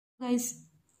Guys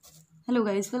hello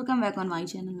guys, welcome back on my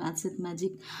channel maths with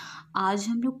magic. आज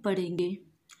हम लोग पढ़ेंगे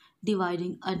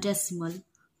dividing a decimal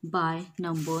by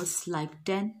numbers like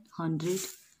 10, 100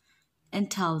 and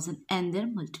 1000 and there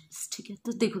multiples. ठीक है,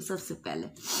 तो देखो सबसे पहले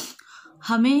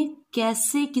हमें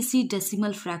कैसे किसी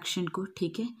डेसिमल फ्रैक्शन को,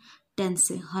 ठीक है, 10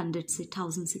 से 100 से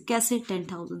 1000 से कैसे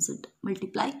 10,000 से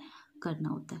मल्टीप्लाई करना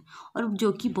होता है, और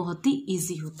जो कि बहुत ही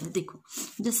ईजी होता है। देखो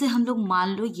जैसे हम लोग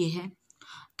मान लो ये है,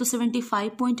 तो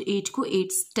 75.8 को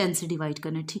 10 से डिवाइड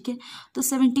करना है। ठीक है, तो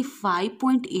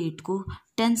 75.8 को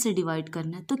 10 से डिवाइड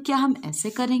करना है, तो क्या हम ऐसे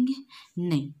करेंगे?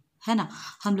 नहीं, है ना।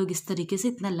 हम लोग इस तरीके से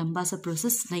इतना लंबा सा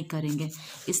प्रोसेस नहीं करेंगे,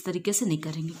 इस तरीके से नहीं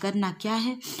करेंगे। करना क्या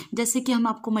है, जैसे कि हम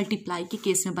आपको मल्टीप्लाई के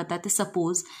केस में बताते,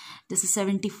 सपोज जैसे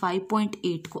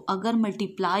 75.8 को अगर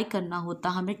मल्टीप्लाई करना होता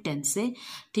हमें 10 से,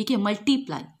 ठीक है,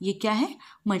 मल्टीप्लाई, ये क्या है,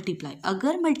 मल्टीप्लाई,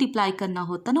 अगर मल्टीप्लाई करना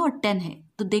होता ना और 10 है,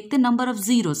 तो देखते नंबर ऑफ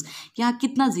जीरोस, यहाँ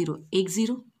कितना जीरो, एक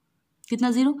जीरो,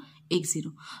 कितना जीरो, एक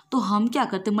जीरो। तो हम क्या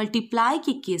करते, मल्टीप्लाई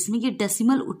के केस में ये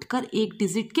डेसिमल उठकर एक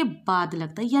डिजिट के बाद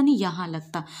लगता, यानी यहाँ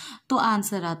लगता, तो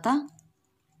आंसर आता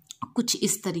कुछ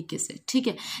इस तरीके से। ठीक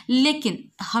है,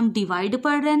 लेकिन हम डिवाइड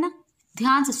पढ़ रहे हैं ना,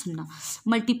 ध्यान से सुनना,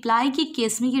 मल्टीप्लाई के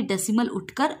केस में ये डेसिमल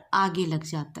उठकर आगे लग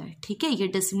जाता है। ठीक है, ये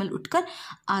डेसिमल उठकर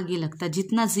आगे लगता है,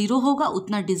 जितना जीरो होगा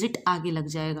उतना डिजिट आगे लग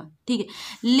जाएगा। ठीक है,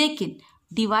 लेकिन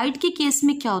डिवाइड के केस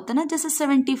में क्या होता है ना, जैसे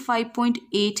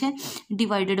 75.8 है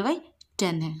डिवाइडेड बाई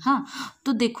 10 है, हाँ,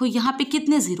 तो देखो यहाँ पे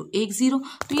कितने जीरो, एक जीरो,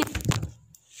 तो ये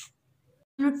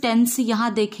 10 से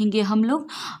यहाँ देखेंगे हम लोग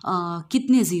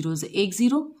कितने जीरोज है, एक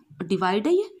जीरो, डिवाइड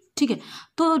है ये। ठीक है,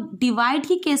 तो डिवाइड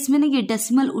के केस में ना ये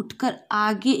डेसिमल उठकर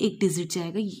आगे एक डिजिट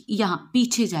जाएगा, यहाँ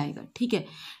पीछे जाएगा। ठीक है,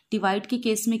 डिवाइड के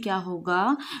केस में क्या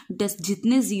होगा,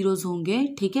 जितने जीरोज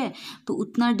होंगे, ठीक है, तो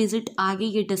उतना डिजिट आगे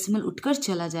ये डेसिमल उठकर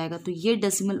चला जाएगा। तो ये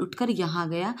डेसिमल उठकर यहाँ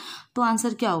गया, तो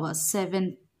आंसर क्या होगा,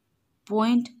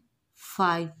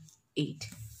 7.58।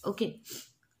 Okay,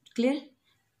 clear.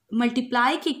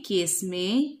 मल्टीप्लाई के केस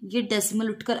में ये डेसिमल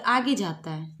उठकर आगे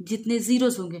जाता है जितने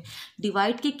जीरोस होंगे,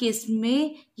 डिवाइड के केस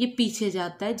में ये पीछे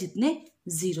जाता है जितने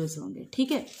जीरोस होंगे।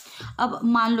 ठीक है, अब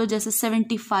मान लो जैसे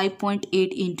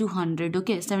 75.8 इंटू 100,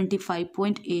 ओके,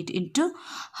 75.8 इंटू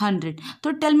 100,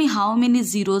 तो tell me how many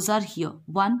zeros are here,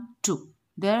 1 2,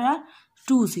 there are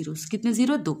 2 zeros, कितने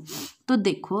जीरो, 2। तो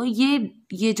देखो ये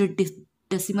जो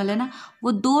डेसिमल है ना,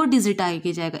 वो 2 डिजिट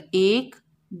आगे जाएगा, 1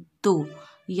 2,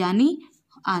 यानी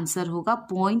आंसर होगा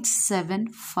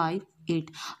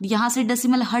 0.758। यहाँ से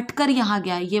डेसिमल हटकर यहाँ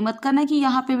गया है, ये मत करना कि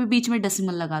यहाँ पे भी बीच में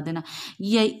डेसिमल लगा देना,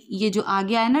 ये जो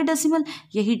आगे आया ना डेसिमल,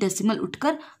 यही डेसिमल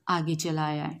उठकर आगे चला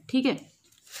आया है। ठीक है,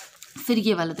 फिर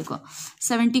ये वाला देखो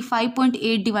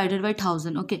 75.8 divided by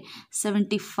 1000, okay,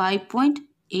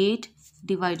 75.8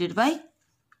 divided by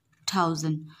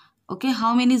 1000, okay,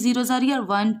 how many zeros are here,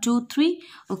 1 2 3,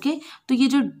 okay, तो ये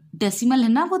जो डेसिमल है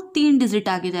ना वो 3 डिजिट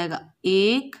आगे जाएगा,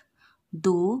 1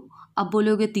 2, अब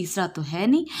बोलोगे तीसरा तो है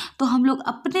नहीं, तो हम लोग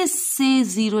अपने से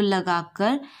जीरो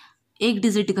लगाकर, एक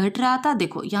डिजिट घट रहा था,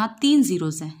 देखो यहाँ 3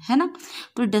 जीरोस हैं, है ना,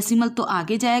 तो डेसिमल तो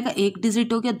आगे जाएगा, एक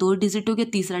डिजिट हो गया, 2 डिजिट हो गया,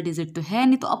 तीसरा डिजिट तो है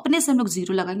नहीं, तो अपने से हम लोग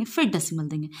जीरो लगाएंगे, फिर डेसिमल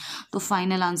देंगे, तो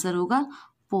फाइनल आंसर होगा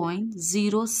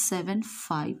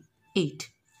 0.0758।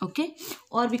 ओके,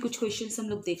 और भी कुछ क्वेश्चंस हम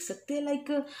लोग देख सकते हैं,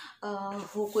 लाइक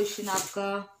वो क्वेश्चन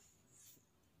आपका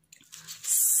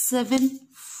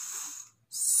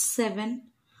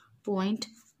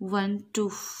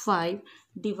 7.125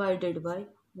 डिवाइडेड बाय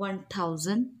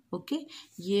 1000, ओके,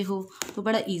 ये हो, तो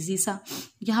बड़ा इजी सा।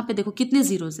 यहाँ पे देखो कितने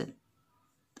जीरोज है,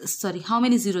 sorry how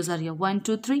many zeros are here, 1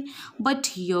 2 3, but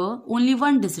here only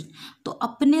 1 digit, तो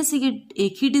अपने से ये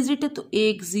एक ही डिजिट है, तो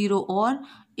एक जीरो और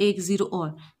एक जीरो और,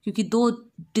 क्योंकि 2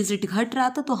 डिजिट घट रहा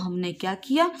था, तो हमने क्या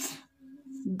किया,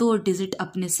 2 डिजिट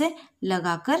अपने से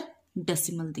लगाकर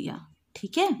डेसिमल दिया।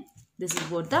 ठीक है, this is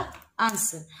what the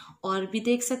answer. और भी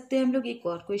देख सकते हैं हम लोग, एक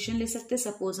और क्वेश्चन ले सकते हैं,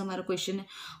 सपोज हमारा क्वेश्चन है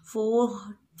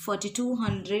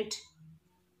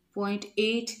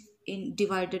 4200.8 इन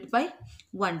डिवाइडेड बाय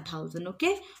 1000,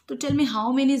 ओके, तो tell me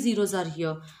how many zeros are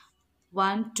here,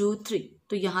 1 2 3,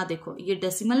 तो यहाँ देखो ये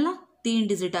डेसिमल ना 3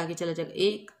 डिजिट आगे चला जाएगा,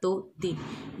 1 2 3,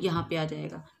 यहाँ पे आ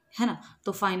जाएगा, है ना,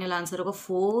 तो फाइनल आंसर होगा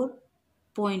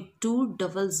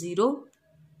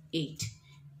 4.2008।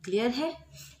 क्लियर है,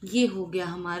 ये हो गया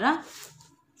हमारा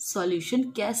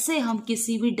सॉल्यूशन, कैसे हम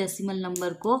किसी भी डेसिमल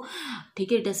नंबर को,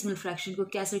 ठीक है, डेसिमल फ्रैक्शन को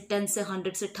कैसे 10 से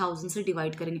 100 से 1000 से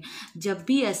डिवाइड करेंगे। जब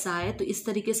भी ऐसा आए तो इस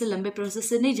तरीके से लंबे प्रोसेस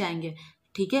से नहीं जाएंगे।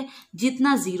 ठीक है,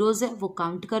 जितना जीरोज है वो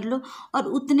काउंट कर लो और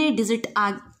उतने डिजिट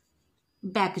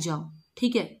बैक जाओ।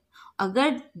 ठीक है,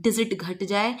 अगर डिजिट घट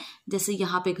जाए, जैसे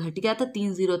यहाँ पे घट गया था,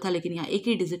 3 जीरो था, लेकिन यहाँ एक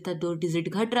ही डिजिट था, 2 डिजिट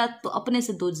घट रहा, तो अपने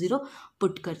से 2 जीरो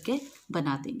पुट करके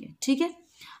बना देंगे। ठीक है,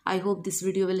 I hope this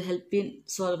video will help in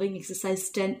solving exercise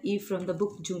 10E from the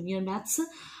book Junior Maths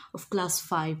of class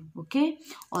 5. Okay,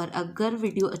 और अगर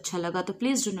वीडियो अच्छा लगा तो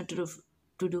please do not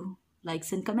to do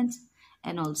likes and comments,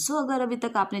 and also अगर अभी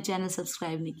तक आपने चैनल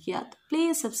सब्सक्राइब नहीं किया तो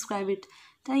please subscribe it.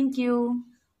 Thank you.